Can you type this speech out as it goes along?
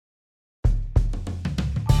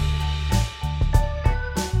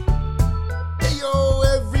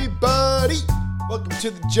Welcome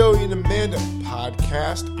to the Joey and Amanda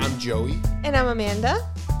podcast. I'm Joey. And I'm Amanda.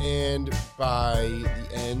 And by the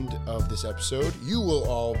end of this episode, you will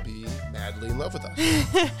all be madly in love with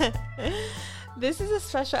us. This is a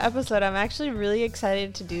special episode. I'm actually really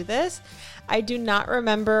excited to do this. I do not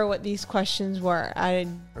remember what these questions were. I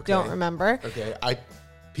don't remember. Okay, I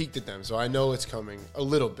peeked at them, so I know it's coming a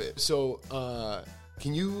little bit. So,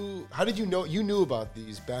 how did you know? You knew about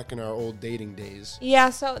these back in our old dating days. Yeah,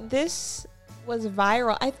 so this was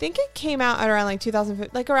viral. I think it came out at around like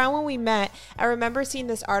 2015, like around when we met. I remember seeing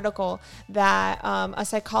this article that a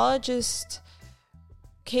psychologist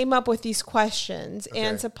came up with these questions,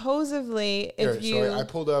 and supposedly I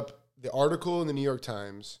pulled up the article in the New York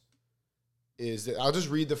Times. I'll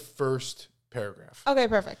just read the first paragraph. Okay,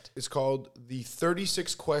 perfect. It's called "The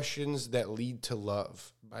 36 Questions That Lead to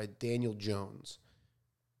Love" by Daniel Jones.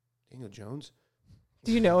 Daniel Jones?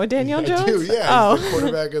 Do you know a Daniel Jones? I do, yeah. He's the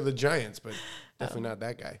quarterback of the Giants, but definitely not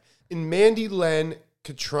that guy. In Mandy Len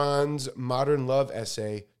Catron's modern love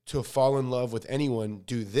essay, "To Fall in Love with Anyone,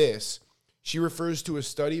 Do This," she refers to a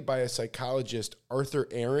study by a psychologist, Arthur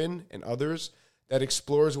Aaron, and others, that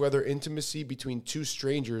explores whether intimacy between two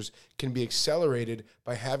strangers can be accelerated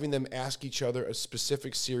by having them ask each other a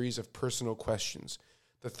specific series of personal questions.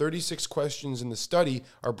 The 36 questions in the study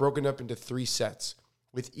are broken up into 3 sets,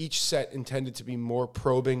 with each set intended to be more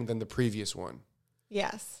probing than the previous one.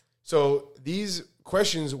 Yes. So these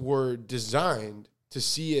questions were designed to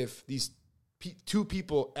see if these two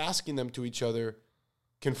people asking them to each other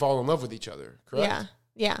can fall in love with each other, correct?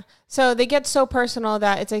 Yeah. So they get so personal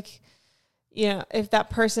that it's like, you know, if that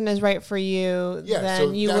person is right for you,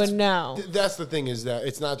 then you would know. That's the thing, is that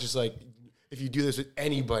it's not just like, if you do this with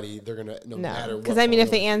anybody, they're going to, no matter what. Because, I mean,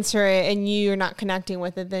 if they answer it and you're not connecting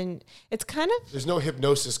with it, then it's kind of... There's no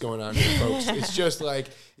hypnosis going on here, folks. It's just like,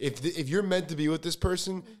 if you're meant to be with this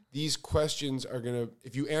person, these questions are going to,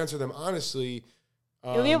 if you answer them honestly...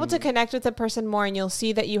 you'll be able to connect with the person more, and you'll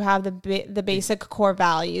see that you have the basic core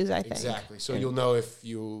values, I think. Exactly. So you'll know if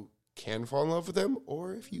you can fall in love with them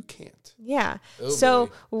or if you can't. Yeah. Oh, so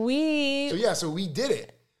boy. we did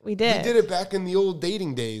it. We did. We did it back in the old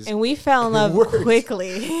dating days. And we fell in love quickly.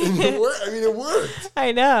 It worked.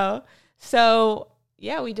 I know. So,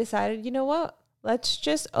 yeah, we decided, you know what? Let's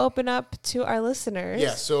just open up to our listeners.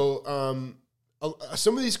 Yeah, so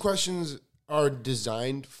some of these questions are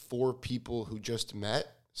designed for people who just met.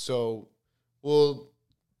 So we'll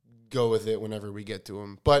go with it whenever we get to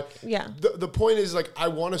them. But yeah, the point is, like, I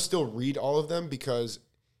want to still read all of them because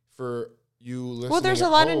for you listening, well, there's a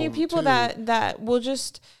lot of new people that will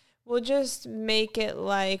just make it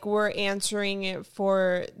like we're answering it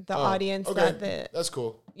for the audience. Okay. That's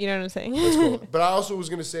cool. You know what I'm saying? That's cool. But I also was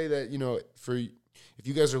going to say that, you know, if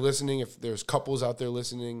you guys are listening, if there's couples out there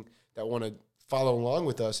listening that want to follow along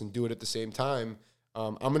with us and do it at the same time,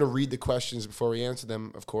 I'm going to read the questions before we answer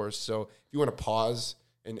them, of course. So if you want to pause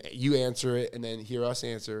and you answer it and then hear us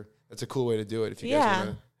answer, that's a cool way to do it. If you guys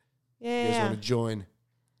want to join,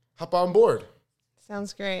 hop on board.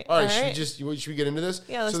 Sounds great. All right, should we get into this?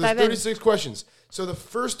 Yeah, let's dive in. So there's 36 questions. So the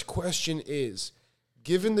first question is,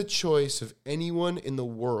 given the choice of anyone in the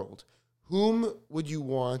world, whom would you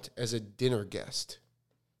want as a dinner guest?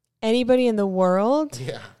 Anybody in the world?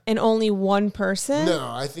 Yeah. And only one person? No,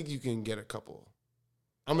 I think you can get a couple.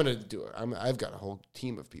 I'm going to do it. I've got a whole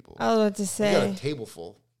team of people. I was about to say. I got a table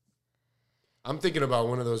full. I'm thinking about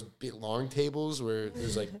one of those big long tables where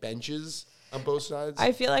there's like benches on both sides.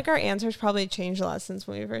 I feel like our answers probably changed a lot since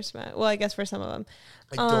when we first met. Well, I guess for some of them.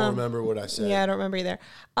 I don't remember what I said. Yeah, I don't remember either.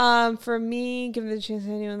 For me, given the chance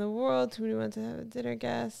to anyone in the world, who do you want to have a dinner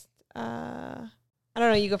guest? I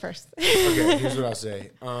don't know. You go first. Okay, here's what I'll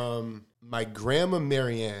say. My grandma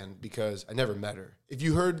Marianne, because I never met her. If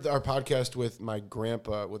you heard our podcast with my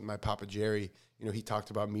grandpa, with my Papa Jerry, you know, he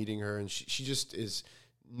talked about meeting her, and she just is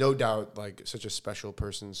no doubt like such a special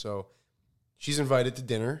person. So she's invited to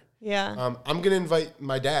dinner. Yeah. I'm gonna invite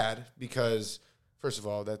my dad because, first of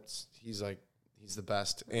all, he's the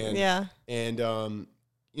best. And and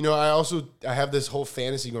you know, I have this whole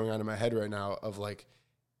fantasy going on in my head right now of like,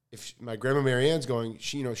 if my grandma Marianne's going,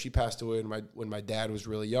 she passed away when my dad was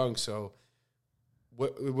really young. So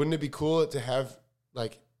wouldn't it be cool to have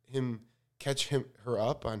like him catch her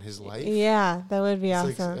up on his life? Yeah, that would be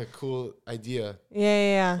it's awesome. Like a cool idea.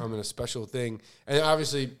 Yeah. And a special thing. And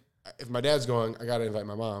obviously, if my dad's going, I got to invite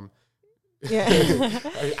my mom. Yeah.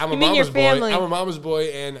 I'm a mama's boy. I'm a mama's boy,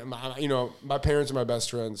 and my parents are my best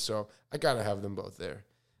friends, so I got to have them both there.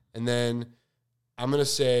 And then I'm going to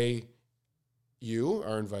say you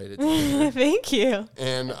are invited to dinner. Thank you.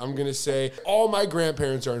 And I'm going to say all my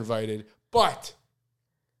grandparents are invited, but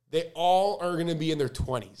they all are going to be in their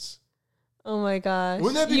 20s. Oh my gosh.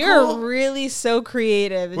 Wouldn't that be You're cool? really so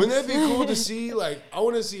creative. Wouldn't that be cool to see? Like, I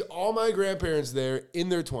want to see all my grandparents there in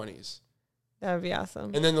their 20s. That would be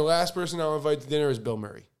awesome. And then the last person I'll invite to dinner is Bill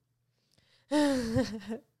Murray.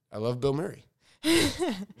 I love Bill Murray.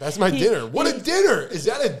 That's my dinner. What a dinner! Is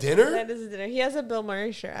that a dinner? That is a dinner. He has a Bill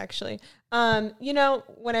Murray shirt, actually. You know,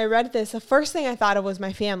 when I read this, the first thing I thought of was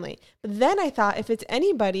my family. But then I thought, if it's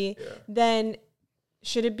anybody, then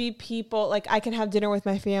should it be people, like I can have dinner with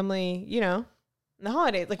my family, you know, in the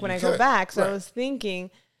holidays, like when I go back. So I was thinking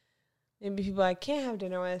maybe people I can't have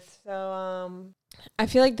dinner with. So I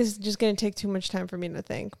feel like this is just going to take too much time for me to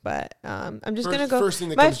think, but I'm just going to go.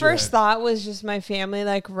 My first thought was just my family,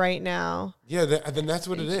 like right now. Yeah, then that's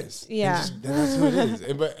what it is. Yeah. Then that's who it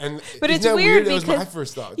is. But it's weird because that was my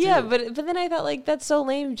first thought, too. Yeah, but then I thought, like, that's so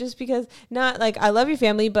lame just because not, like, I love your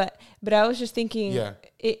family, but I was just thinking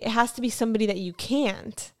it has to be somebody that you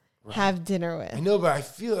can't have dinner with. I know, but I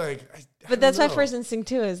feel like... But that's my first instinct,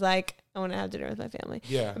 too, is like, I want to have dinner with my family.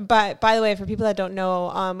 Yeah. But by the way, for people that don't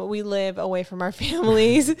know, we live away from our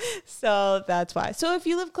families. So that's why. So if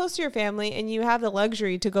you live close to your family and you have the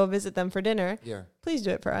luxury to go visit them for dinner, please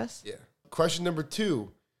do it for us. Yeah. Question number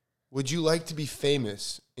 2. Would you like to be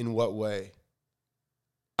famous? In what way?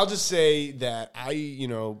 I'll just say that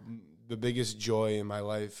the biggest joy in my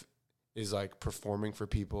life is like performing for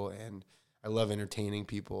people, and I love entertaining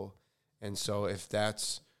people. And so if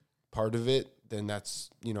that's part of it, then that's,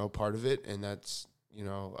 part of it. And that's,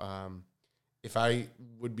 if I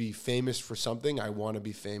would be famous for something, I want to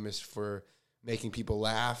be famous for making people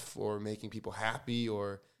laugh or making people happy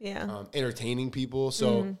or entertaining people.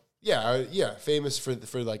 So famous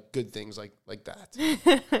for like good things like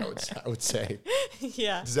that. I would say.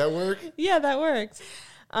 Yeah. Does that work? Yeah, that works.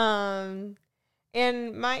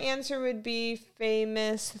 And my answer would be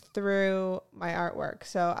famous through my artwork.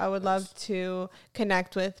 So I would love to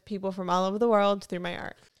connect with people from all over the world through my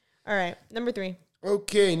art. All right, number 3.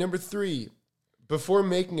 Okay, number 3. Before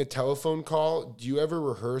making a telephone call, do you ever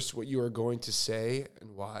rehearse what you are going to say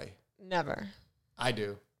and why? Never. I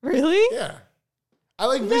do. Really? Yeah. I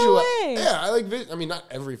like Yeah, I like I mean, not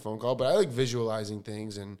every phone call, but I like visualizing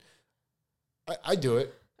things, and I do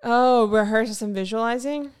it. Oh, rehearse some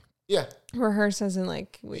visualizing? Yeah. Rehearse as in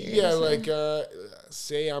like weird. Yeah, like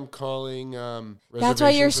say I'm calling That's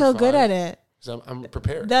why you're so good at it. Because I'm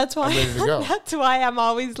prepared. That's why I'm ready to go. That's why I'm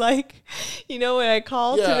always like, when I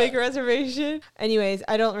call to make a reservation. Anyways,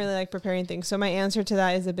 I don't really like preparing things. So my answer to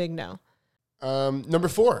that is a big no. Number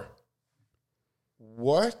 4.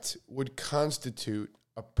 What would constitute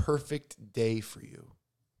a perfect day for you?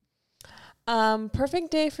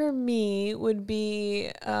 Perfect day for me would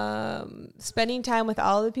be spending time with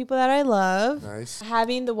all the people that I love. Nice.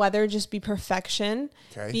 Having the weather just be perfection.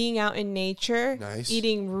 Okay. Being out in nature. Nice.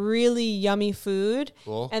 Eating really yummy food.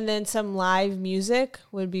 Cool. And then some live music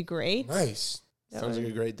would be great. Nice. Sounds like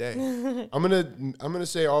a great day. I'm gonna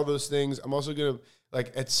say all those things. I'm also gonna,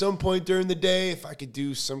 like, at some point during the day, if I could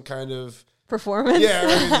do some kind of performance. Yeah,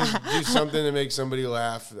 just do something to make somebody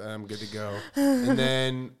laugh, I'm good to go. And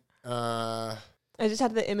then I just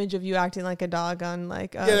had the image of you acting like a dog on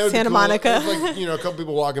like cool. Santa Monica. Like, a couple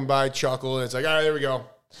people walking by, chuckle, and it's like, all right, there we go.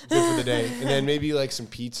 Good for the day. And then maybe like some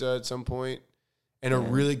pizza at some point, and a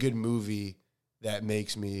really good movie that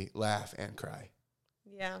makes me laugh and cry.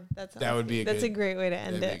 Yeah, that would be a great way to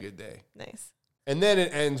end it. That'd be a good day. Nice. And then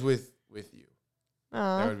it ends with you.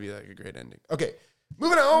 Aww. That would be like a great ending. Okay,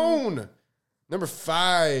 moving on. Number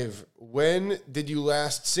 5. When did you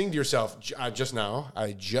last sing to yourself? Just now.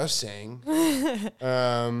 I just sang.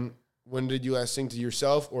 When did you last sing to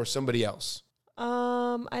yourself or somebody else?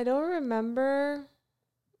 I don't remember.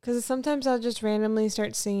 Because sometimes I'll just randomly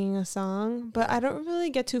start singing a song, but I don't really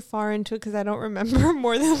get too far into it because I don't remember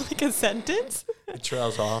more than like a sentence. It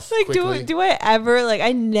trails off. Like, quickly. do I ever, like,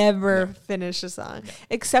 I never finish a song.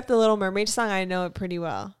 Except the Little Mermaid song, I know it pretty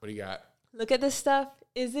well. What do you got? Look at this stuff.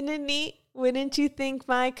 Isn't it neat? Wouldn't you think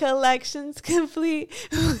my collection's complete?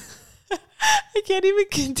 I can't even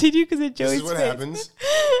continue because of Joey's face. This is what happens.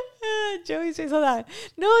 Joey's face. Hold on.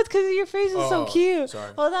 No, it's because your face is so cute.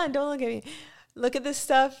 Sorry. Hold on. Don't look at me. Look at this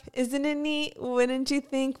stuff. Isn't it neat? Wouldn't you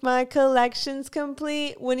think my collection's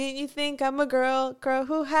complete? Wouldn't you think I'm a girl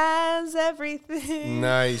who has everything?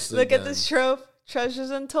 Nicely Look done. at this trove.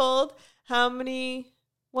 Treasures untold. How many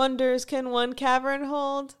wonders can one cavern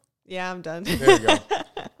hold? Yeah, I'm done. There you go.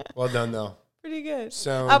 Well done, though. Pretty good.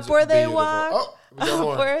 Sounds up where they beautiful. walk. Oh, we got up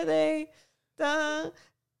more. where they da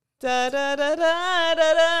da da da da da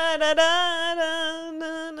da da da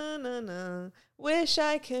na na na na. Wish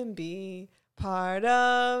I can be part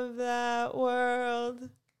of that world.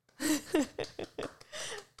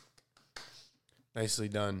 Nicely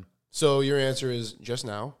done. So your answer is just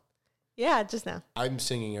now. Yeah, just now. I'm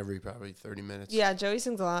singing every probably 30 minutes. Yeah, Joey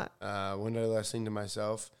sings a lot. When did I last sing to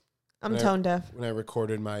myself? I'm tone deaf. When I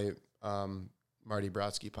recorded my Marty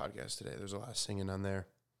Brodsky podcast today, there's a lot of singing on there.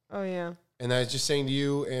 Oh, yeah. And I was just saying to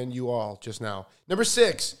you and you all just now. Number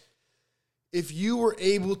 6, if you were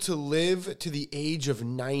able to live to the age of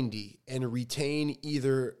 90 and retain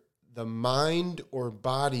either the mind or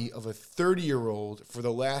body of a 30-year-old for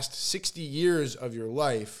the last 60 years of your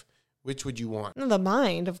life, which would you want? The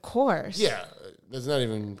mind, of course. Yeah, that's not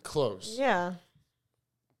even close. Yeah.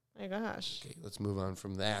 My gosh. Okay, let's move on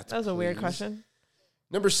from that. That was a weird question.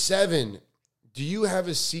 Number 7, do you have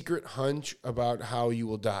a secret hunch about how you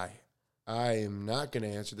will die? I am not going to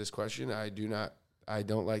answer this question. I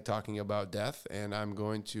don't like talking about death, and I'm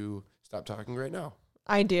going to stop talking right now.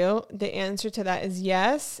 I do. The answer to that is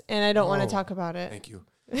yes, and I don't want to talk about it. Thank you.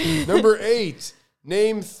 Number 8,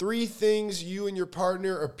 name 3 things you and your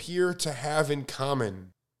partner appear to have in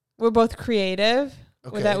common. We're both creative.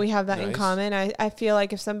 Okay, That we have that in nice. common. I feel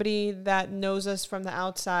like if somebody that knows us from the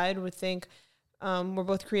outside would think we're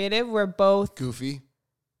both creative, we're both Goofy.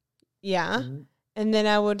 Yeah. And then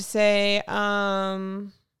I would say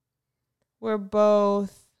we're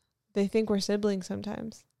both, they think we're siblings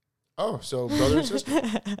sometimes. Oh, so brother and sister?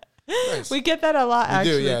 Nice. We get that a lot, We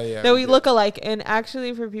actually. do, yeah. That we look alike. And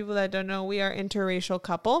actually, for people that don't know, we are an interracial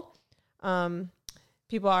couple.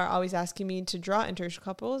 People are always asking me to draw interracial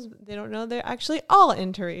couples. They don't know they're actually all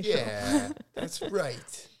interracial. Yeah, that's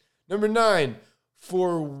right. Number 9,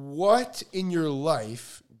 for what in your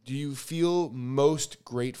life do you feel most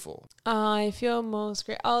grateful? I feel most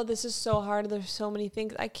great. Oh, this is so hard. There's so many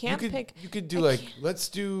things. I can't pick. You could do let's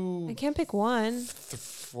do I can't pick one.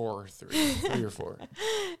 3 or 4.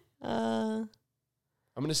 Uh, I'm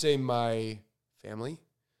going to say my family,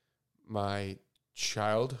 my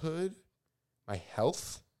childhood, my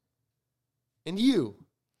health, and you.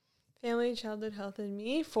 family, childhood, health, and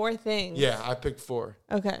me. 4 things. Yeah, I picked 4.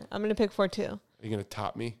 Okay, I'm gonna pick 4 too. Are you going to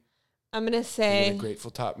top me? I'm gonna Are you say. going to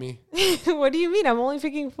grateful top me? What do you mean? I'm only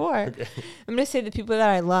picking 4. Okay. I'm gonna say the people that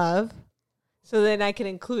I love, so then I can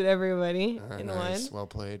include everybody in Nice. one. Well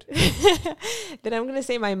played. Then I'm gonna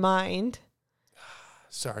say my mind.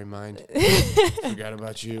 Sorry, mind. Forgot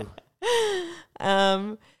about you.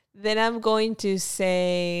 Then I'm going to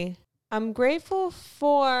say I'm grateful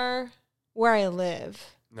for where I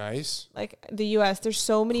live. Nice. Like the U.S., there's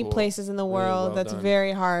so many Cool. places in the Really world well that's done.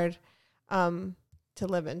 very hard to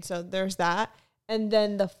live in. So there's that. And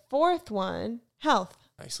then the 4th one, health.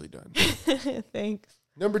 Nicely done. Thanks.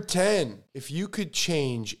 Number 10, if you could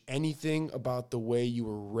change anything about the way you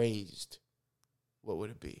were raised, what would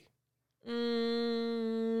it be?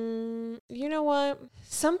 You know what?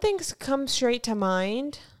 Some things come straight to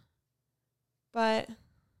mind, but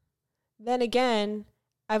then again,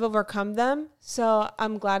 I've overcome them. So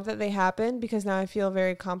I'm glad that they happened because now I feel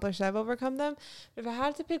very accomplished that I've overcome them. But if I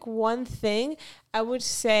had to pick one thing, I would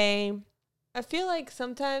say I feel like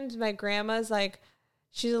sometimes my grandma's like,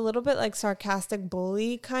 she's a little bit like sarcastic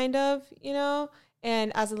bully kind of, you know?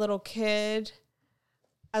 And as a little kid,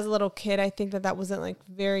 I think that wasn't like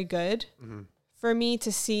very good for me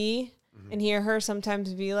to see and hear her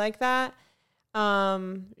sometimes be like that.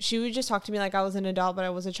 She would just talk to me like I was an adult, but I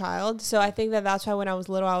was a child. So I think that that's why when I was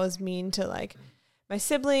little, I was mean to like my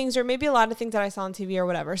siblings or maybe a lot of things that I saw on TV or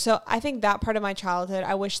whatever. So I think that part of my childhood,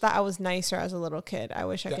 I wish that I was nicer as a little kid. I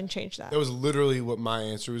wish I can change that. That was literally what my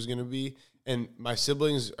answer was going to be. And my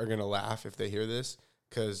siblings are going to laugh if they hear this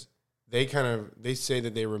because they say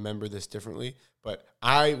that they remember this differently. But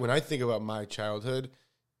when I think about my childhood,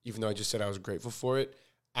 even though I just said I was grateful for it,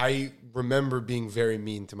 I remember being very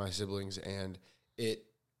mean to my siblings, and it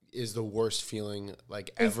is the worst feeling like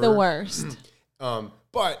ever. It's the worst.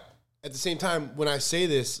 But at the same time, when I say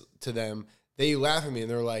this to them, they laugh at me and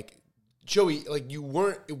they're like, Joey, like you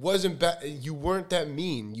weren't that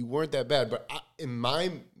mean. You weren't that bad. But in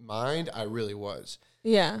my mind, I really was.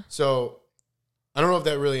 Yeah. So I don't know if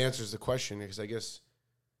that really answers the question because I guess.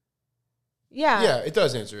 Yeah. Yeah, it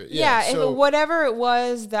does answer it. Yeah. So, if whatever it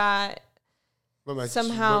was that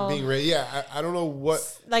somehow being raised. Yeah, I don't know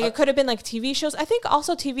what. Like it could have been like TV shows. I think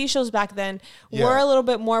also TV shows back then were a little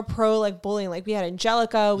bit more pro like bullying. Like we had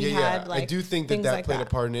Angelica. We had like I do think that like played a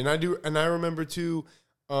part in it. And I remember too,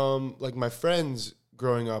 like my friends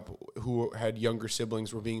growing up who had younger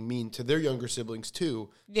siblings were being mean to their younger siblings too.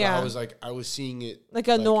 So Yeah. I was seeing it like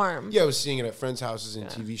a norm. Yeah, I was seeing it at friends' houses and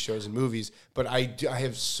TV shows and movies. But I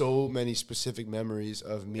have so many specific memories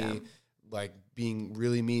of me like being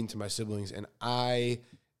really mean to my siblings, and I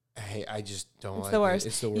Hey, I just don't It's like the worst. it.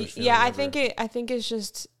 It's the worst. Yeah, I feeling think it's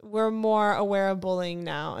just we're more aware of bullying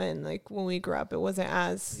now, and like when we grew up, it wasn't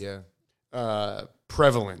as ever.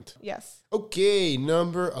 Prevalent. yes. Okay,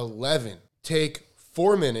 number 11. Take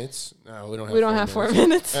 4 minutes. No, we don't have. We don't have 4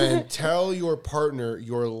 minutes. And tell your partner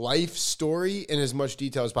your life story in as much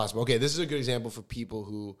detail as possible. Okay, this is a good example for people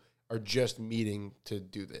who are just meeting to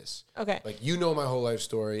do this. Okay, Like, you know my whole life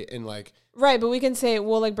story, and like, right, but we can say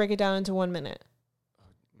we'll like break it down into 1 minute.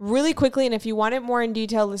 Really quickly, and if you want it more in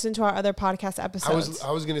detail, listen to our other podcast episodes. I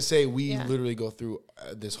was gonna say we Yeah. literally go through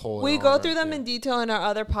this whole. We go through them in detail in our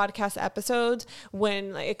other podcast episodes.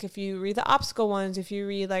 When like if you read the obstacle ones, if you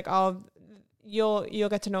read like all, you'll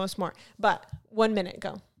get to know us more. But 1 minute,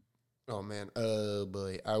 go. Oh man, oh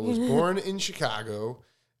boy! I was born in Chicago,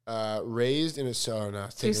 raised in a sauna.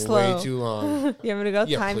 It's taking slow. way too long. You want me to go?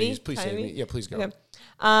 Yeah, Time me? please Time say me? me. Yeah, please go. Okay.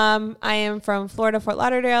 I am from Florida, Fort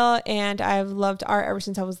Lauderdale, and I've loved art ever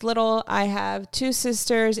since I was little. I have 2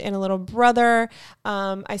 sisters and a little brother.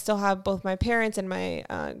 I still have both my parents and my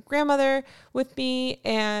grandmother with me,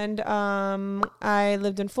 and I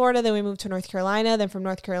lived in Florida. Then we moved to North Carolina. Then from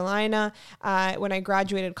North Carolina, when I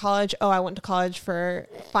graduated college, I went to college for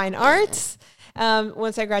fine arts.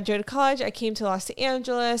 Once I graduated college, I came to Los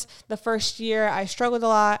Angeles. The first year, I struggled a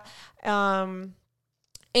lot.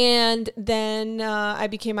 And then I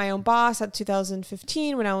became my own boss at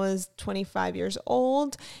 2015 when I was 25 years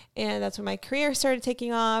old. And that's when my career started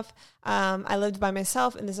taking off. I lived by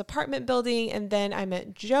myself in this apartment building. And then I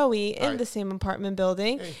met Joey in the same apartment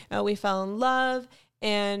building. Hey. We fell in love.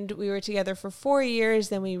 And we were together for 4 years.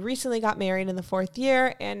 Then we recently got married in the 4th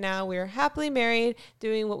year. And now we're happily married,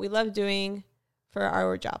 doing what we love doing for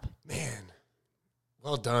our job. Man,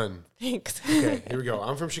 well done. Thanks. Okay, here we go.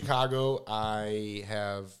 I'm from Chicago. I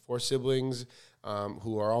have 4 siblings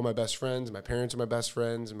who are all my best friends. My parents are my best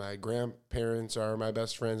friends. My grandparents are my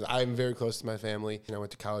best friends. I'm very close to my family. And I went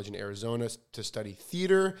to college in Arizona to study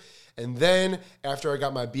theater. And then after I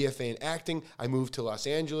got my BFA in acting, I moved to Los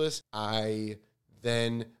Angeles. I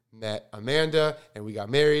then met Amanda and we got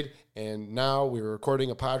married. And now we're recording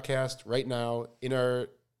a podcast right now in our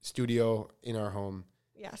studio in our home.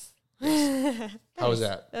 Yes. How was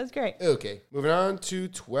that? That was great. Okay, moving on to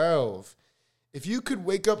 12. If you could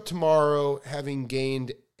wake up tomorrow having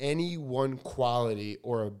gained any one quality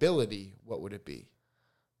or ability, what would it be?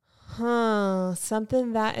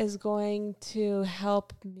 Something that is going to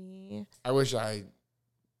help me. I wish I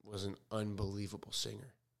was an unbelievable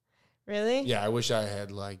singer. Really? Yeah, I wish I had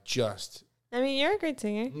like just. I mean, you're a great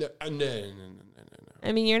singer. No.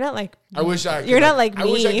 I mean, you're not like. I wish I. You're not like me. I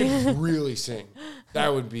wish I could really sing.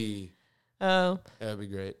 That would be. Oh. That'd be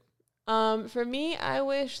great. For me, I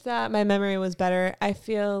wish that my memory was better. I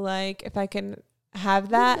feel like if I can have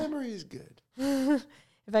that. Your memory is good.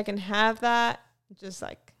 If I can have that, just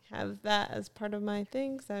like have that as part of my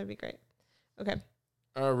things, that would be great. Okay.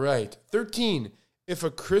 All right. 13. If a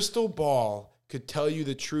crystal ball could tell you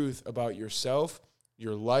the truth about yourself,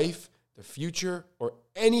 your life, the future, or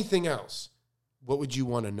anything else, what would you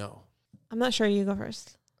want to know? I'm not sure. You go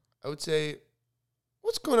first. I would say,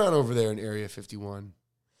 what's going on over there in Area 51?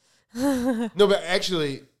 No, but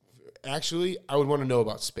actually, I would want to know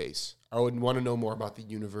about space. I would want to know more about the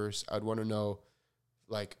universe. I'd want to know,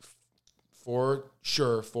 like, for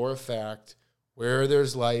sure, for a fact, where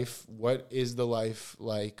there's life. What is the life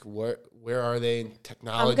like? Where are they in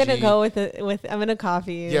technology? I'm gonna go with I'm gonna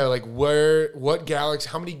copy you. Yeah, like what galaxy?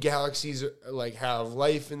 How many galaxies like have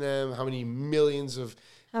life in them? How many millions of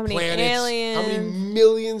How many planets? aliens? How many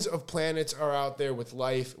millions of planets are out there with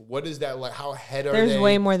life? What is that like? How ahead are they? There's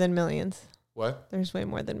way more than millions. What? There's way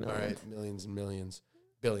more than All millions. right, millions and millions,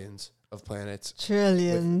 billions of planets.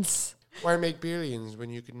 Trillions. Why make billions when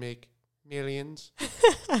you can make millions?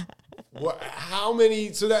 What? How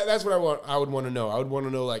many? So that's what I would want to know. I would want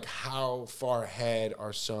to know like how far ahead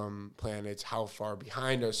are some planets? How far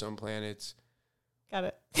behind are some planets? Got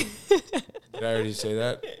it. Did I already say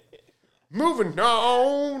that? Moving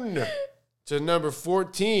on to number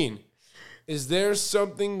 14. Is there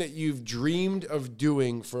something that you've dreamed of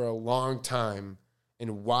doing for a long time,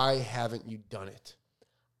 and why haven't you done it?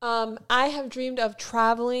 I have dreamed of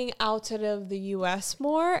traveling outside of the U.S.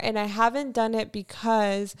 more, and I haven't done it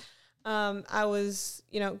because I was,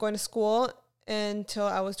 going to school until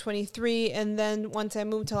I was 23, and then once I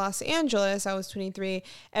moved to Los Angeles, I was 23.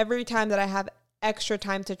 Every time that I have extra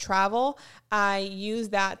time to travel, I use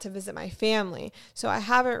that to visit my family. So I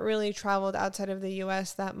haven't really traveled outside of the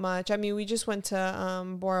U.S. that much. I mean, we just went to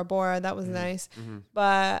Bora Bora. That was nice. Mm-hmm.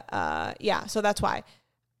 But, yeah, so that's why.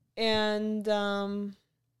 And,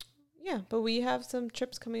 yeah, but we have some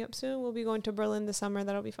trips coming up soon. We'll be going to Berlin this summer.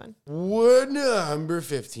 That'll be fun. Number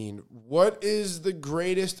 15. What is the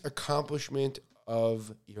greatest accomplishment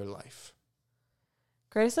of your life?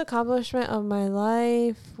 Greatest accomplishment of my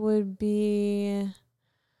life would be,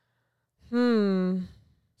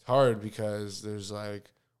 It's hard because there's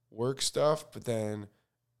like work stuff, but then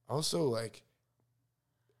also like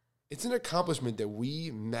it's an accomplishment that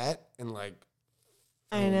we met and like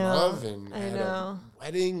I know. love and I had know. a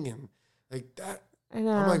wedding and like that. I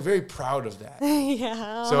know. I'm like very proud of that.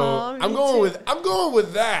 Yeah. So I'm going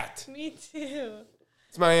with that. Me too.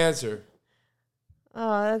 It's my answer.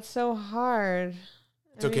 Oh, that's so hard.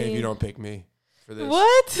 It's okay if you don't pick me for this.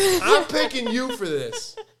 What? I'm picking you for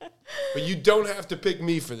this. But you don't have to pick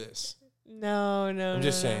me for this. No. I'm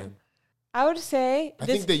just saying. I would say I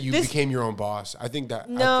think that you became your own boss. I think that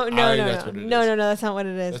No. that's what it is. No, that's not what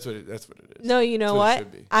it is. That's what it is. No, you know That's what? it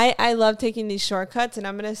should be. I love taking these shortcuts, and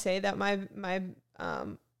I'm gonna say that my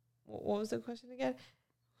what was the question again?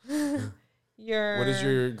 What is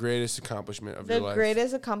your greatest accomplishment of your life? The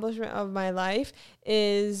greatest accomplishment of my life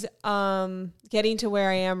is getting to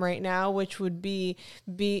where I am right now, which would be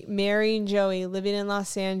marrying Joey, living in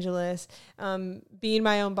Los Angeles, being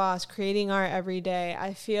my own boss, creating art every day.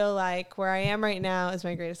 I feel like where I am right now is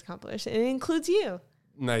my greatest accomplishment. And it includes you.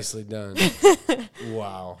 Nicely done.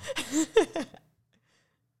 Wow.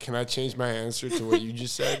 Can I change my answer to what you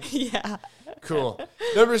just said? Yeah. Cool.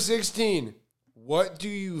 Number 16. What do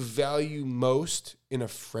you value most in a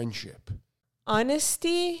friendship?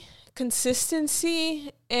 Honesty,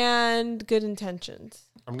 consistency, and good intentions.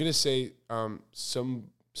 I'm gonna say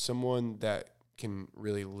someone that can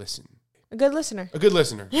really listen. A good listener. A good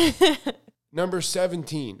listener. Number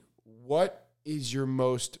 17. What is your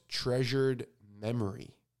most treasured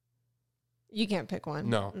memory? You can't pick one.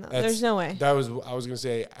 No, there's no way. I was gonna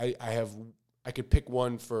say I could pick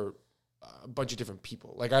one for a bunch of different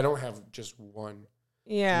people. Like I don't have just one.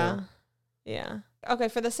 Yeah. No. Yeah. Okay,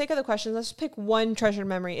 for the sake of the questions, let's pick one treasured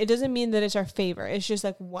memory. It doesn't mean that it's our favorite. It's just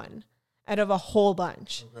like one out of a whole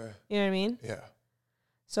bunch. Okay. You know what I mean? Yeah.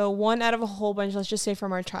 So one out of a whole bunch, let's just say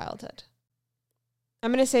from our childhood.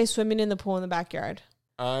 I'm going to say swimming in the pool in the backyard.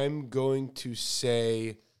 I'm going to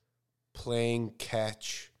say playing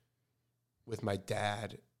catch with my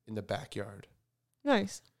dad in the backyard.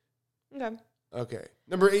 Nice. Okay. Okay.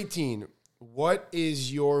 Number 18. What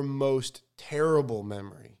is your most terrible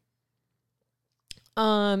memory?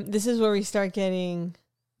 This is where we start getting.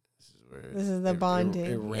 This is the bonding.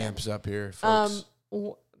 It ramps up here, folks.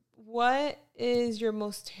 What is your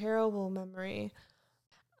most terrible memory?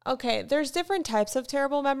 Okay, there's different types of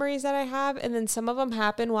terrible memories that I have, and then some of them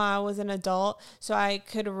happened while I was an adult, so I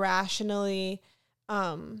could rationally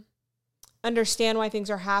understand why things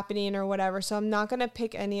are happening or whatever. So I'm not going to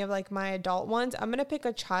pick any of like my adult ones. I'm going to pick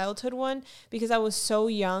a childhood one because I was so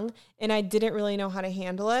young and I didn't really know how to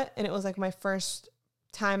handle it. And it was like my first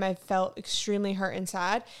time I felt extremely hurt and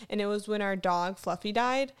sad. And it was when our dog Fluffy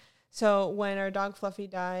died. So when our dog Fluffy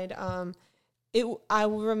died, I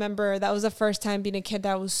will remember that was the first time being a kid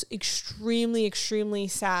that was extremely, extremely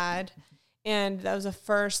sad. And that was the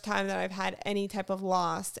first time that I've had any type of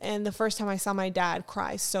loss. And the first time I saw my dad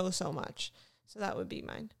cry so much. So that would be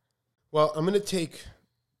mine. Well, I'm going to take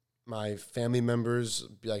my family members,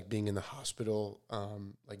 like being in the hospital,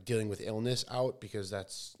 like dealing with illness out because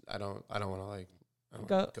I don't want to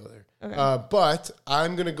go there. Okay. But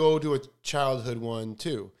I'm going to go to a childhood one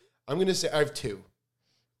too. I'm going to say I have two.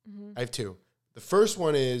 Mm-hmm. I have two. The first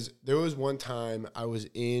one is there was one time I was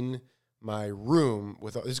in my room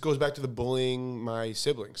with this goes back to the bullying my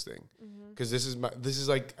siblings thing because this is one of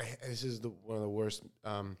the worst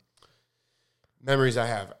memories I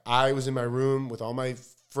have. I was in my room with all my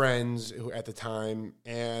friends at the time,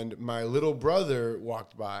 and my little brother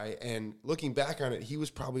walked by, and looking back on it, he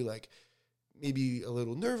was probably like maybe a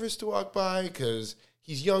little nervous to walk by because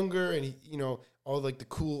he's younger and all like the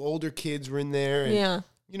cool older kids were in there, and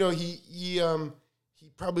he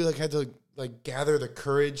probably like had to like gather the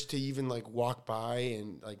courage to even like walk by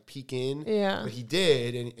and like peek in. Yeah. But he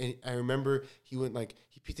did. And I remember he went like,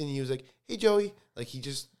 he peeked in and he was like, "Hey Joey." Like he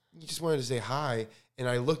just wanted to say hi. And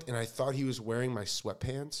I looked and I thought he was wearing my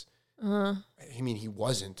sweatpants. Uh-huh. I mean, he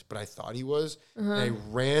wasn't, but I thought he was. Uh-huh. And I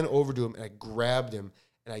ran over to him and I grabbed him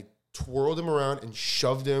and I twirled him around and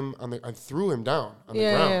shoved him I threw him down on the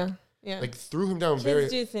ground. Yeah. Like threw him down Kids very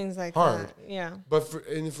do things like hard. that. Yeah. But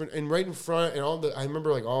and right in front and I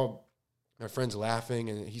remember like all my friends laughing,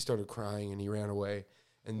 and he started crying, and he ran away.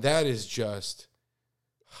 And that is just,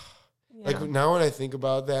 like, now when I think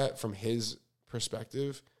about that from his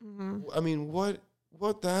perspective, I mean, what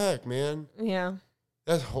the heck, man? Yeah.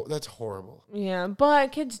 That's horrible. Yeah,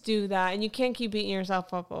 but kids do that, and you can't keep beating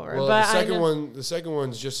yourself up over it. Well, But the second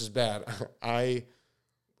one's just as bad. I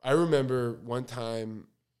remember one time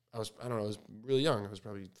I was really young. I was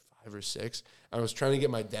probably 5 or 6. I was trying to get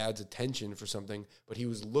my dad's attention for something, but he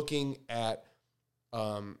was looking at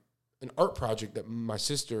an art project that my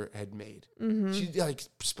sister had made. Mm-hmm. She like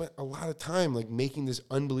spent a lot of time like making this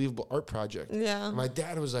unbelievable art project. Yeah. And my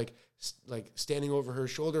dad was like standing over her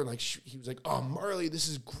shoulder and like he was like, "Oh, Marley, this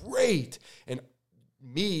is great." And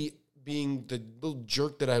me being the little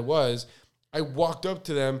jerk that I was, I walked up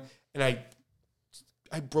to them and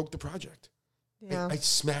I broke the project. Yeah. I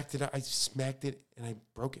smacked it. I smacked it and I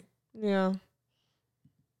broke it. Yeah.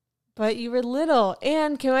 But you were little,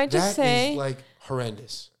 and can I just say, that is like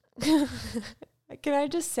horrendous. Can I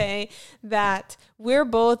just say that we're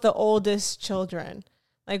both the oldest children?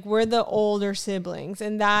 Like, we're the older siblings,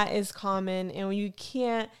 and that is common. And you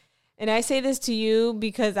can't, and I say this to you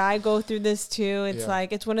because I go through this too. It's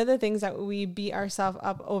like, it's one of the things that we beat ourselves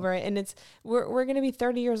up over. And it's, we're going to be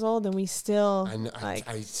 30 years old and we still,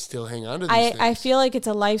 I still hang on to these things. I feel like it's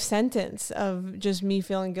a life sentence of just me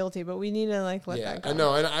feeling guilty, but we need to like let that go. I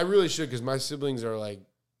know. And I really should, because my siblings are like,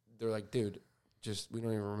 they're like, dude, we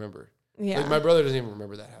don't even remember. Yeah. Like, my brother doesn't even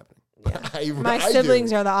remember that happening. Yeah. My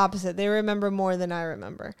siblings are the opposite. They remember more than I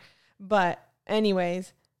remember. But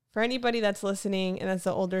anyways, for anybody that's listening and that's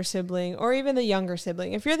the older sibling or even the younger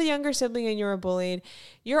sibling, if you're the younger sibling and you were bullied,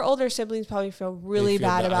 your older siblings probably feel really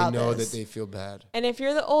bad about this. I know that they feel bad. And if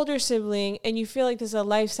you're the older sibling and you feel like this is a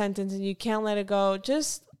life sentence and you can't let it go,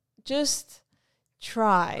 just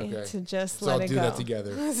try to just let it go.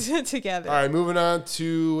 Let's do that together. All right, moving on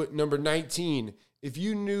to number 19. If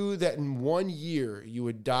you knew that in 1 year you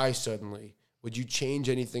would die suddenly, would you change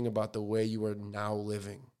anything about the way you are now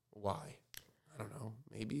living? Why? I don't know.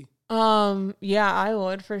 Maybe. Yeah, I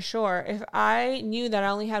would for sure. If I knew that I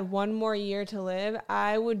only had 1 more year to live,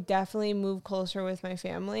 I would definitely move closer with my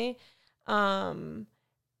family. Or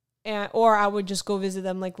I would just go visit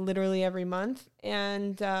them like literally every month.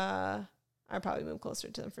 And I'd probably move closer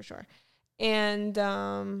to them for sure. And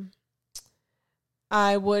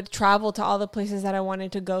I would travel to all the places that I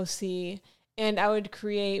wanted to go see. And I would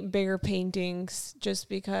create bigger paintings just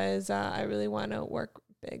because I really want to work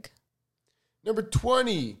big. Number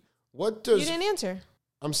 20. What does... You didn't answer.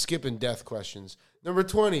 I'm skipping death questions. Number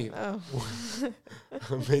 20. Oh.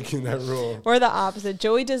 I'm making that rule. We're the opposite.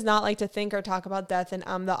 Joey does not like to think or talk about death, and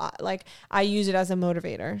I'm I use it as a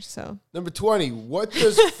motivator. So number 20. What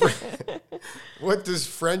does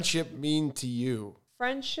friendship mean to you?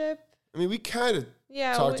 Friendship? I mean, we kind of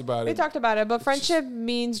talked about it. We talked about it, but friendship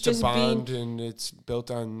means just bond, being, and it's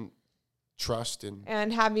built on trust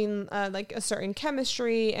and having like a certain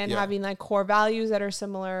chemistry and having like core values that are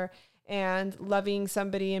similar and loving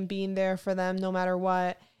somebody and being there for them no matter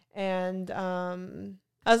what. And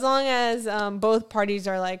as long as both parties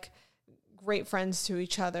are like great friends to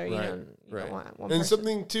each other, you don't want one person.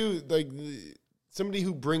 Something too, like somebody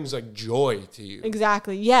who brings like joy to you.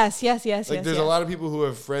 Exactly. Yes. Like there's a lot of people who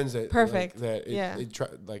have friends that perfect. Like, they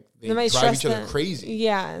drive each other crazy.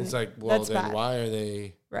 Yeah. It's like, well, then bad. Why are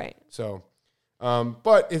they right? So,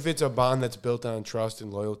 but if it's a bond that's built on trust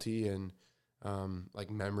and loyalty and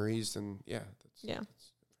like memories, then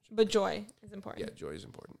but joy is important. Yeah, joy is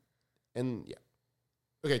important. And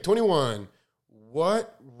okay, 21.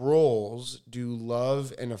 What roles do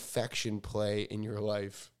love and affection play in your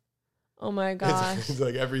life? Oh my gosh. It's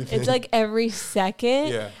like everything. It's like every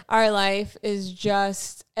second. Our life is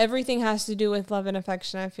just, everything has to do with love and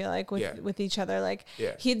affection, I feel like, with each other. Like,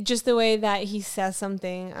 he just the way that he says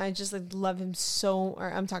something, I just like love him so,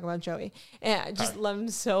 or I'm talking about Joey. And I just love him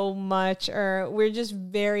so much. Or we're just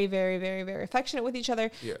very, very, very, very affectionate with each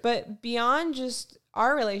other. Yeah. But beyond just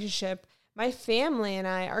our relationship, my family and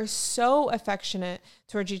I are so affectionate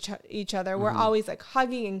towards each other. Mm-hmm. We're always like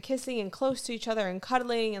hugging and kissing and close to each other and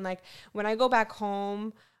cuddling. And like when I go back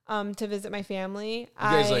home to visit my family, you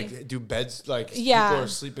guys like do beds, like people are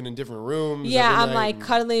sleeping in different rooms. Yeah, I'm like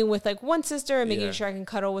cuddling with like one sister and making sure I can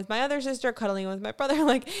cuddle with my other sister, cuddling with my brother.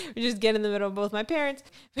 Like we just get in the middle of both my parents.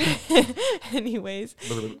 Anyways,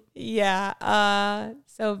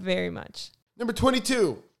 so very much. Number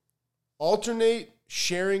 22, alternate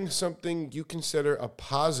sharing something you consider a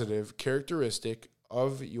positive characteristic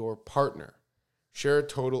of your partner. Share a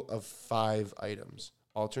total of 5 items.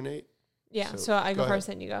 Alternate. Yeah, so I go first,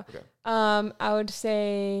 then you go. Okay. I would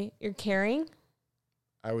say you're caring.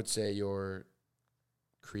 I would say you're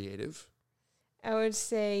creative. I would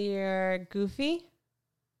say you're goofy.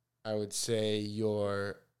 I would say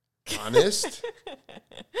you're honest.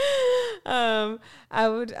 I'm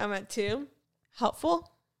at 2. Helpful.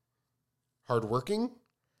 Hardworking.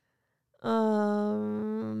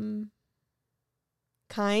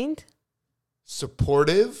 Kind.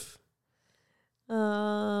 Supportive.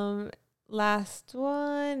 Last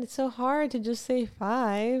one. It's so hard to just say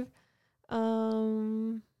 5. I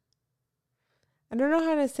don't know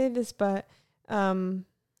how to say this, but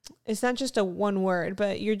it's not just a one word,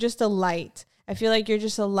 but you're just a light. I feel like you're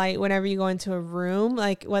just a light whenever you go into a room,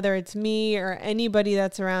 like whether it's me or anybody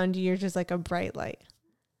that's around you, you're just like a bright light.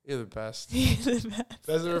 You're the best. You're the best.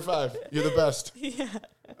 That's number 5. You're the best. Yeah.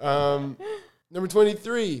 Number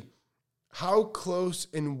 23. How close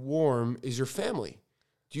and warm is your family?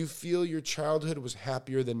 Do you feel your childhood was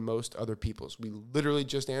happier than most other people's? We literally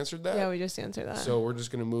just answered that. Yeah, we just answered that. So we're just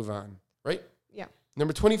going to move on, right? Yeah.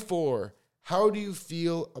 Number 24. How do you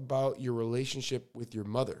feel about your relationship with your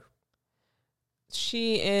mother?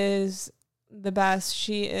 She is the best.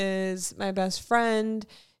 She is my best friend.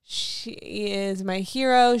 She is my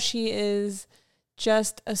hero. She is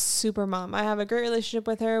just a super mom. I have a great relationship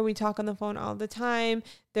with her. We talk on the phone all the time.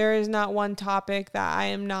 There is not one topic that I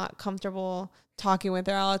am not comfortable talking with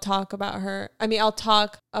her. I'll talk about her. I'll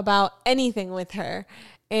talk about anything with her.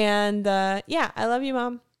 And yeah, I love you,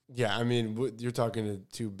 Mom. Yeah, I mean, you're talking to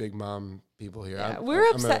two big mom people here. Yeah, we're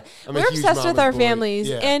obsessed with our families,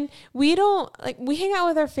 and we hang out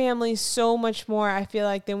with our families so much more, I feel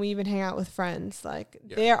like, than we even hang out with friends. Like,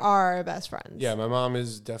 they are our best friends. Yeah, my mom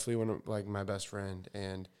is definitely one of my best friend,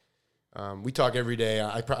 and we talk every day.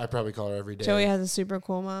 I probably call her every day. Joey has a super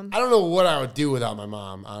cool mom. I don't know what I would do without my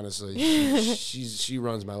mom, honestly. She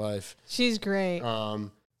runs my life. She's great.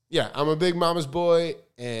 Yeah, I'm a big mama's boy,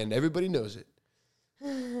 and everybody knows it.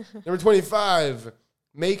 Number 25,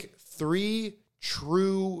 make 3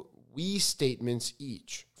 true we statements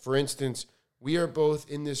each. For instance, we are both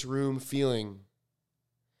in this room feeling.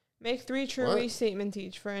 Make 3 true we statements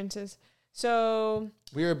each, for instance. So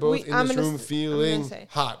we are both in this room feeling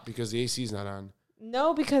hot because the AC is not on.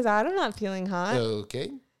 No, because I'm not feeling hot.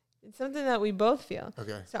 Okay. It's something that we both feel.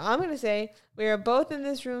 Okay. So I'm going to say we are both in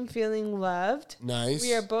this room feeling loved. Nice.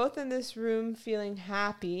 We are both in this room feeling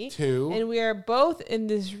happy. 2. And we are both in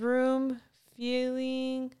this room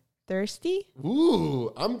feeling thirsty.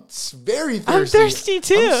 Ooh, I'm very thirsty. I'm thirsty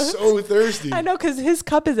too. I'm so thirsty. I know, because his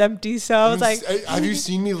cup is empty. So I was like, have you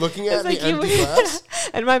seen me looking at the empty glass?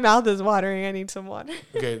 And my mouth is watering. I need some water.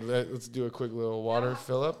 Okay, let's do a quick little water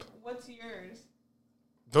fill up. What's yours?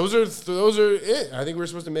 Those are it. I think we're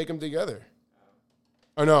supposed to make them together.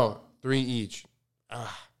 Oh no, 3 each. I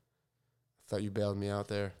thought you bailed me out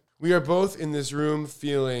there. We are both in this room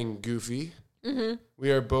feeling goofy. Mm-hmm.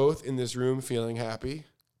 We are both in this room feeling happy.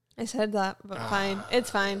 I said that, but fine. It's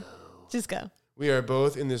fine. Just go. We are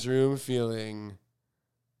both in this room feeling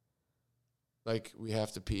like we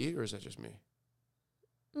have to pee, or is that just me?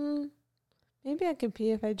 Maybe I could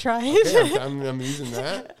pee if I tried. Okay, I'm using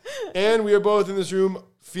that. And we are both in this room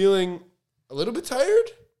feeling a little bit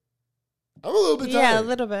tired. I'm a little bit tired. Yeah, a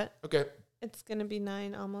little bit. Okay. It's going to be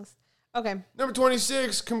 9 almost. Okay. Number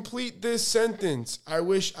 26, complete this sentence. I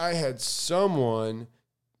wish I had someone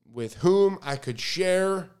with whom I could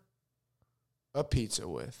share a pizza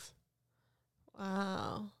with.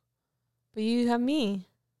 Wow. But you have me.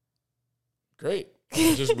 Great.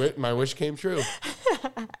 My wish came true.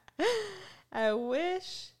 I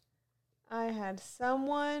wish I had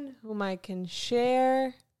someone whom I can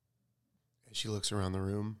share. She looks around the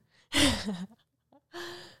room.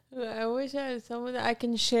 I wish I had someone that I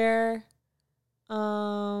can share. You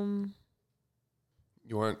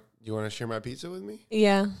want to share my pizza with me?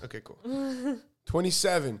 Yeah. Okay, cool.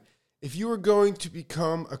 27. If you were going to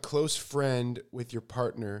become a close friend with your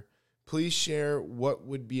partner, please share what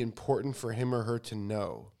would be important for him or her to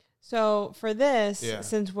know. So for this,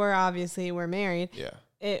 since we're married,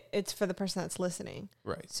 it's for the person that's listening.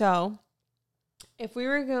 Right. So if we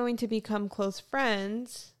were going to become close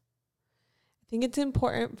friends, I think it's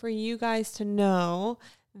important for you guys to know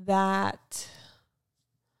that,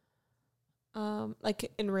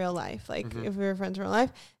 like in real life, if we were friends in real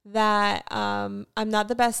life, that I'm not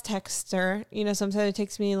the best texter. You know, sometimes it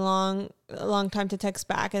takes me a long time to text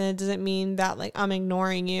back, and it doesn't mean that like I'm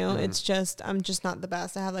ignoring you. It's just I'm just not the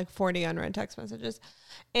best. I have like 40 unread text messages,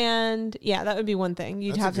 and yeah, that would be one thing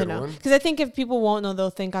you'd have to know, because I think if people won't know, they'll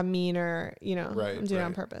think I'm mean or I'm doing it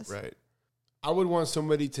on purpose. Right. I would want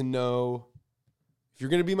somebody to know, if you're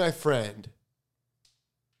going to be my friend,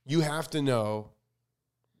 you have to know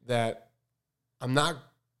that I'm not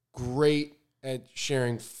great at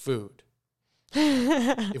sharing food.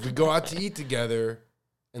 If we go out to eat together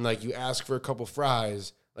and like you ask for a couple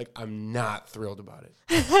fries, like I'm not thrilled about it.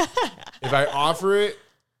 If I offer it,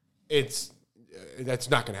 that's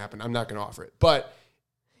not going to happen. I'm not going to offer it. But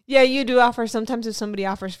Yeah, you do offer. Sometimes if somebody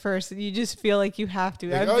offers first, you just feel like you have to.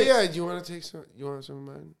 Like, yeah, do you want to take some? You want some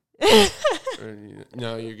of mine?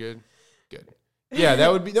 No, you're good. Good. Yeah,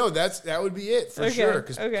 that would be that would be it for sure.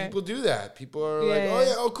 Because people do that. People are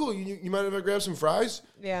oh cool. You mind if I grab some fries?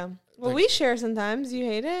 Yeah. Well, we share sometimes. You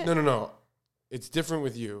hate it? No. It's different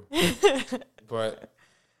with you. But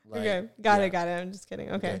okay, got it. I'm just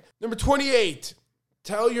kidding. Okay. Number 28.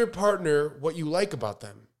 Tell your partner what you like about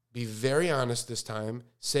them. Be very honest this time,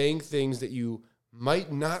 saying things that you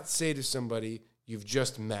might not say to somebody you've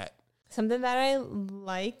just met. Something that I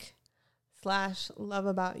like / love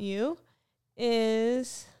about you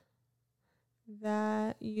is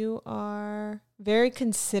that you are very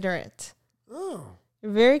considerate. Oh.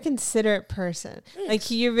 You're a very considerate person. Thanks.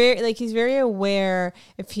 He's very aware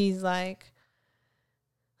if he's like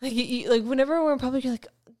whenever we're in public, you're like,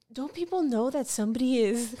 don't people know that somebody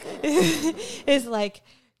is is like,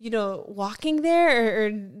 walking there or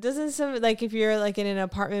doesn't some, like, if you're like in an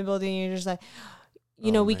apartment building, you're just like,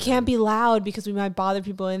 we can't be loud because we might bother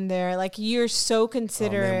people in there. Like, you're so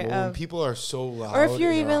considerate when people are so loud, or if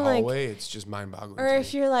you're in even our like, hallway, it's just mind-boggling. Or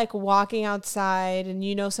if you're like walking outside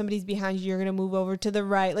and somebody's behind you, you're gonna move over to the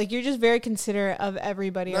right. Like, you're just very considerate of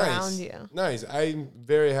everybody around you. Nice. I'm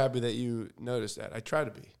very happy that you noticed that. I try to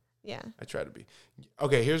be. Yeah. I try to be.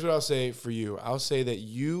 Okay, here's what I'll say for you. I'll say that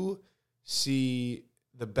you see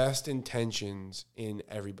the best intentions in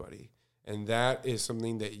everybody. And that is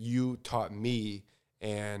something that you taught me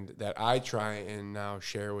and that I try and now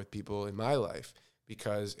share with people in my life.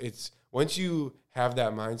 Because it's once you have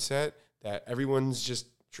that mindset that everyone's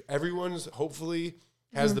hopefully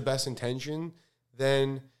has the best intention,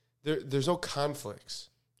 then there's no conflicts.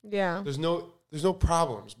 Yeah. There's no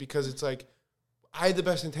problems because it's like, I had the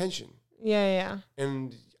best intention. Yeah.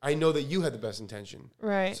 And I know that you had the best intention.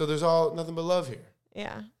 Right. So there's all nothing but love here.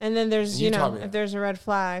 Yeah. And then there's, if there's a red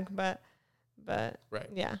flag, but right.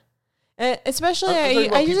 Yeah. Especially,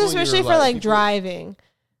 I use it especially for like driving.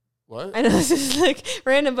 What? I know this is like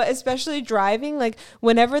random, but especially driving, like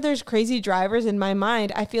whenever there's crazy drivers in my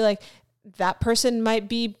mind, I feel like that person might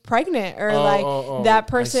be pregnant or that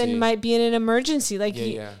person might be in an emergency. Like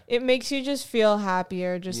it makes you just feel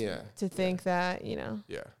happier to think that,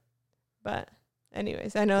 Yeah. But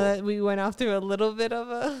anyways, I know that we went off through a little bit of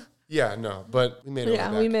a... Yeah, no, but we made it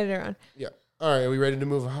around. Yeah, we made it around. Yeah. All right, are we ready to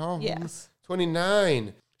move home? Yes.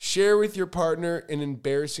 29. Share with your partner an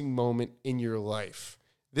embarrassing moment in your life.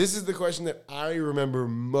 This is the question that I remember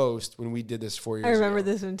most when we did this 4 years ago. I remember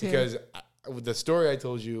this one too. Because with the story I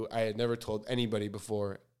told you, I had never told anybody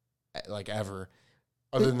before, like ever,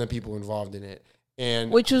 other than the people involved in it.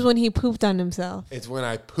 And which was when he pooped on himself. It's when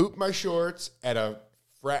I pooped my shorts at a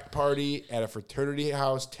frat party, at a fraternity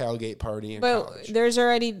house tailgate party in college. There's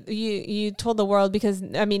already, you told the world because,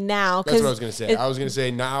 now. That's what I was going to say. I was going to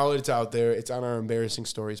say now it's out there. It's on our Embarrassing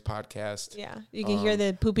Stories podcast. Yeah. You can hear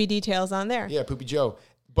the poopy details on there. Yeah, Poopy Joe.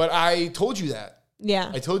 But I told you that.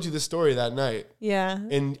 Yeah. I told you the story that night. Yeah.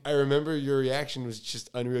 And I remember your reaction was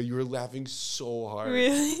just unreal. You were laughing so hard.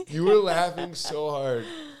 Really? You were laughing so hard.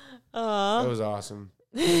 Aww. That was awesome.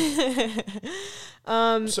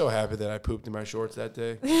 I'm so happy that I pooped in my shorts that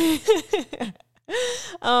day.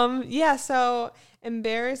 Yeah, so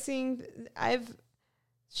embarrassing.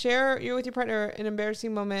 Share with your partner an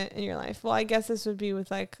embarrassing moment in your life. Well, I guess this would be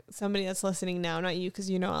with like somebody that's listening now, not you, because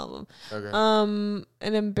you know all of them. Okay.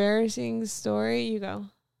 An embarrassing story. You go.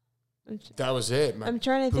 That was it. I'm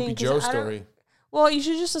trying to think. Poopy Joe story. Well, you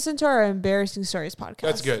should just listen to our Embarrassing Stories podcast.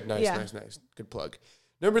 That's good. Nice. Good plug.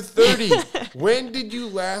 Number 30. When did you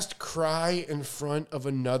last cry in front of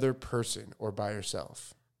another person or by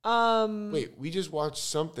yourself? Wait, we just watched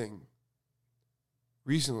something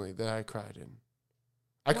recently that I cried in.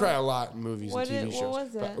 I cry a lot in movies and TV shows. What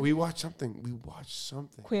was it? We watched something.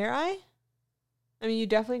 Queer Eye? I mean, you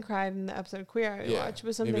definitely cried in the episode Queer Eye we watched,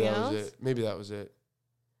 but something else? Maybe that was it.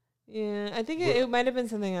 Yeah, I think it might have been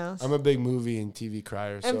something else. I'm a big movie and TV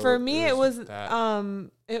crier. And for me, it was so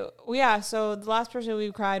the last person we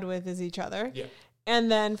cried with is each other. Yeah. And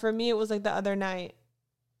then for me, it was like the other night.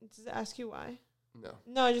 Does it ask you why?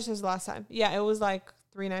 No, it just says last time. Yeah, it was like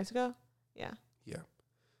 3 nights ago. Yeah.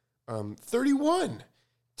 31.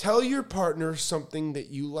 Tell your partner something that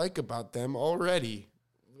you like about them already.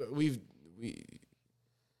 We've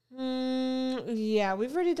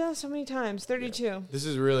already done it so many times. 32. Yeah. This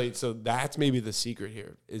is really, so that's maybe the secret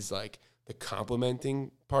here is like the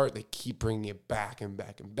complimenting part. They keep bringing it back and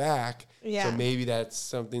back and back. Yeah. So maybe that's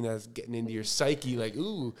something that's getting into your psyche. Like,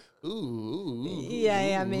 ooh.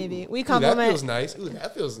 Yeah, maybe. We compliment. That feels nice. Ooh,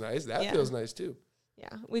 that feels nice. That feels nice too. Yeah.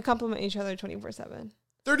 We compliment each other 24/7.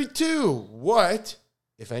 32. What,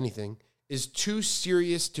 if anything, is too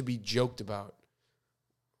serious to be joked about?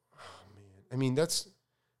 Oh, man. I mean,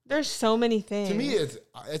 There's so many things. to me,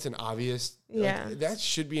 it's an obvious. Yeah. That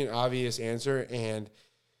should be an obvious answer. And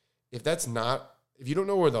if that's not, if you don't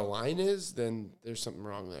know where the line is, then there's something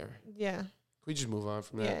wrong there. Yeah. Can we just move on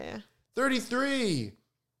from that? Yeah. 33.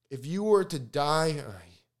 If you were to die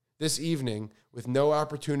this evening with no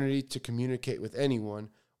opportunity to communicate with anyone,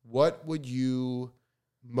 what would you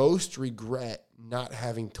most regret not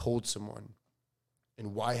having told someone?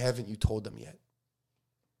 And why haven't you told them yet?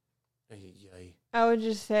 I would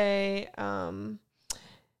just say, I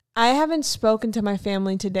haven't spoken to my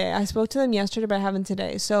family today. I spoke to them yesterday, but I haven't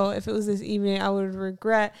today. So if it was this evening, I would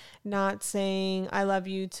regret not saying I love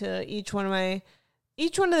you to each one of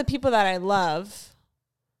the people that I love.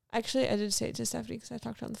 Actually, I did say it to Stephanie because I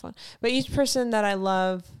talked to her on the phone. But each person that I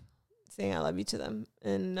love, saying I love you to them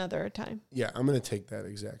another time. Yeah, I'm going to take that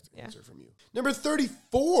exact answer from you. Number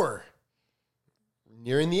 34.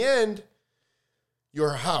 Nearing the end,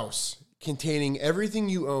 your house containing everything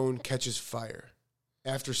you own catches fire.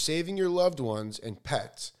 After saving your loved ones and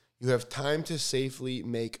pets, you have time to safely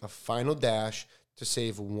make a final dash to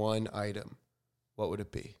save one item. What would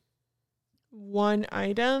it be? One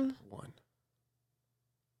item? One.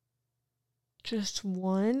 Just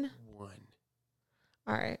one? One.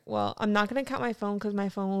 All right. Well, I'm not going to count my phone because my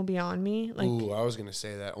phone will be on me. Ooh, I was going to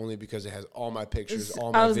say that only because it has all my pictures,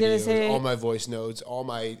 all I my was gonna videos, say- all my voice notes, all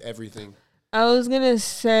my everything. I was going to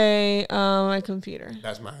say my computer.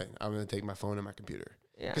 That's mine. I'm going to take my phone and my computer.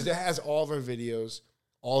 Yeah. Because it has all of our videos,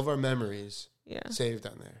 all of our memories Yeah. saved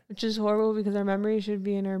on there. Which is horrible because our memory should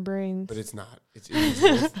be in our brains. But it's not. It's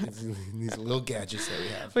in these little gadgets that we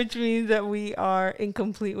have. Which means that we are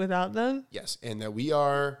incomplete without them. Yes, and that we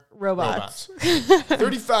are Robots.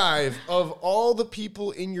 35 of all the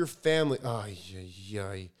people in your family.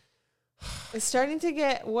 It's starting to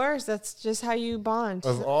get worse. That's just how you bond.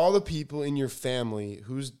 Of all the people in your family,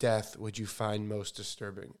 whose death would you find most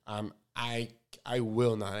disturbing? I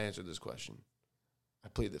will not answer this question. I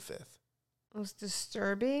plead the fifth. Most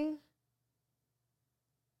disturbing?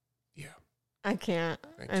 Yeah. I can't.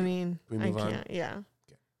 Thank I you. mean, Can we I move on? can't. Yeah.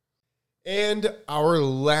 And our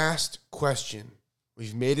last question.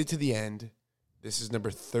 We've made it to the end. This is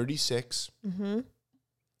number 36. Mm-hmm. You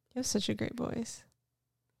have such a great voice.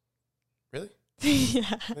 Really? Yeah.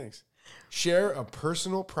 Thanks. Share a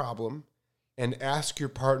personal problem and ask your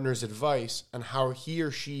partner's advice on how he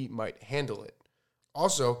or she might handle it.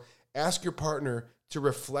 Also, ask your partner to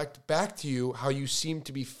reflect back to you how you seem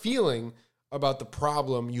to be feeling about the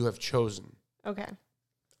problem you have chosen. Okay.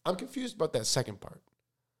 I'm confused about that second part.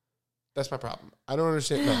 That's my problem. I don't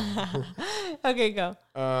understand. No. Okay, go.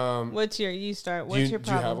 What's You start. What's your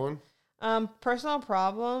problem? Do you have one? Personal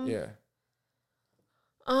problem? Yeah.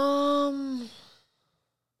 The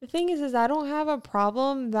thing is I don't have a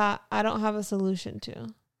problem that I don't have a solution to.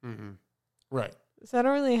 Mm-hmm. Right. So I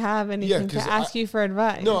don't really have anything to 'cause ask you for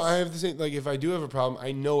advice. No, I have the same. Like, if I do have a problem,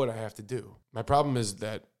 I know what I have to do. My problem is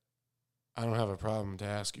that I don't have a problem to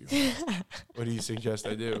ask you. What do you suggest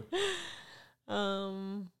I do?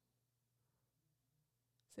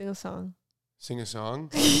 Sing a song. Sing a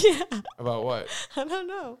song? Yeah. About what? I don't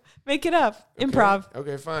know. Make it up. Okay. Improv.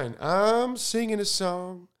 Okay, fine. I'm singing a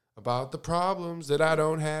song about the problems that I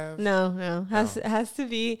don't have. No. It has to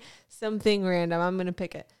be something random. I'm going to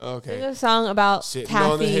pick it. Okay. Sing a song about Sitting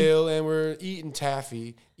taffy. on the hill and we're eating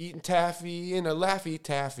taffy in a Laffy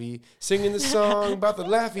Taffy, singing the song about the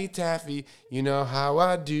Laffy Taffy. You know how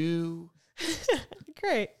I do.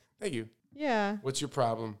 Great. Thank you. Yeah. What's your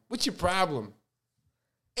problem?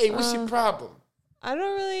 Hey, what's your problem? I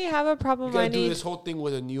don't really have a problem. You gotta do this whole thing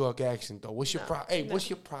with a New York accent, though. What's your problem? Hey, what's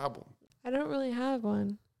your problem? I don't really have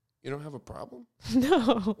one. You don't have a problem?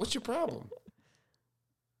 No. What's your problem?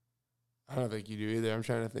 I don't think you do either. I'm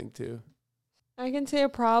trying to think too. I can say a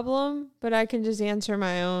problem, but I can just answer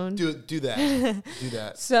my own. Do that. Do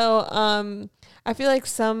that. So, I feel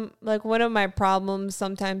like one of my problems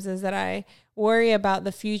sometimes is that I worry about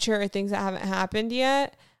the future or things that haven't happened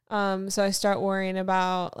yet. So I start worrying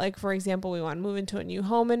about, like, for example, we want to move into a new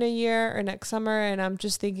home in a year or next summer. And I'm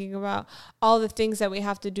just thinking about all the things that we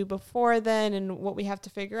have to do before then and what we have to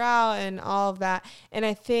figure out and all of that. And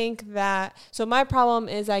I think so my problem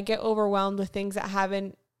is I get overwhelmed with things that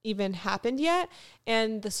haven't even happened yet.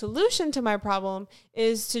 And the solution to my problem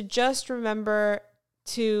is to just remember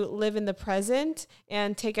to live in the present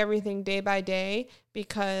and take everything day by day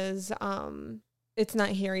because, it's not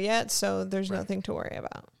here yet, so there's nothing to worry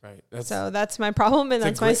about. Right. So that's my problem, and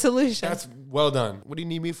that's my solution. That's well done. What do you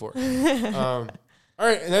need me for? All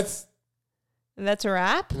right, and that's a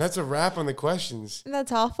wrap. And that's a wrap on the questions. And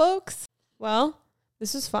that's all, folks. Well,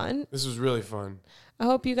 This was fun. This was really fun. I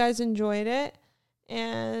hope you guys enjoyed it.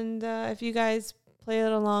 And if you guys play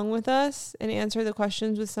it along with us and answer the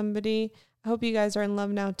questions with somebody, I hope you guys are in love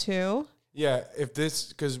now too. Yeah,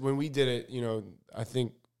 because when we did it, I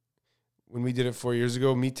think when we did it 4 years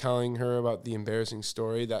ago, me telling her about the embarrassing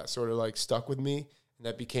story, that sort of like stuck with me. And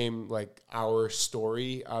that became like our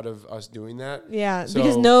story out of us doing that. Yeah,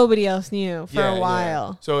 because nobody else knew for a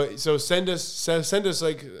while. Yeah. So send us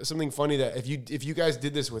like something funny that if you guys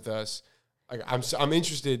did this with us, like I'm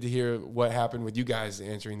interested to hear what happened with you guys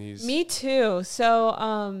answering these. Me too. So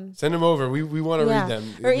send them over. We want to read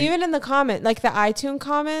them. Or even in the comment, like the iTunes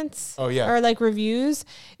comments. Oh yeah. Or like reviews.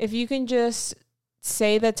 If you can just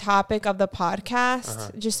say the topic of the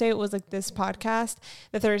podcast, just say it was like this podcast,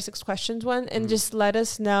 the 36 questions one, and just let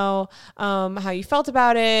us know how you felt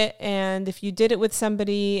about it and if you did it with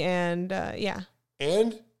somebody and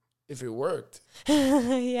and if it worked.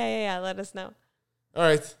 yeah, let us know. All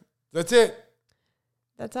right, that's it.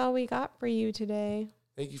 That's all we got for you today.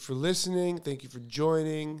 Thank you for listening. Thank you for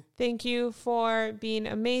joining. Thank you for being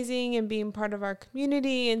amazing and being part of our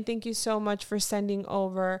community, and thank you so much for sending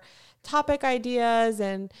over topic ideas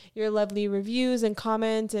and your lovely reviews and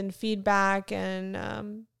comments and feedback,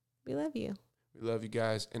 and we love you. We love you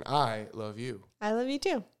guys, and I love you. I love you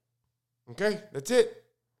too. Okay, that's it.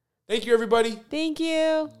 Thank you, everybody. Thank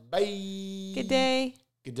you. Bye. Good day.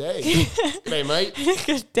 Good day. Good day, mate.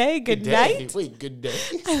 Good day. Good night. Wait, good day.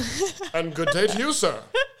 And good day to you, sir.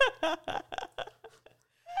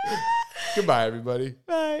 Goodbye, everybody.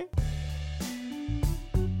 Bye.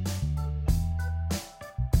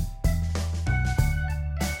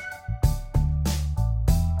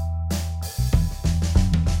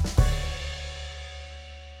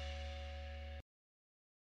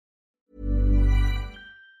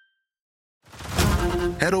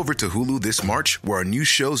 Head over to Hulu this March, where our new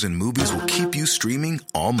shows and movies will keep you streaming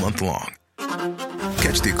all month long.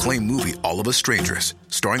 Catch the acclaimed movie All of Us Strangers,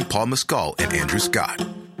 starring Paul Mescal and Andrew Scott.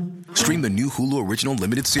 Stream the new Hulu original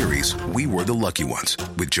limited series We Were the Lucky Ones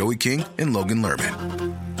with Joey King and Logan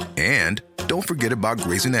Lerman. And don't forget about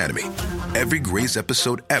Grey's Anatomy. Every Grey's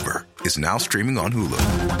episode ever is now streaming on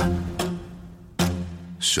Hulu.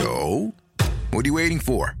 So, what are you waiting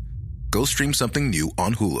for? Go stream something new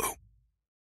on Hulu.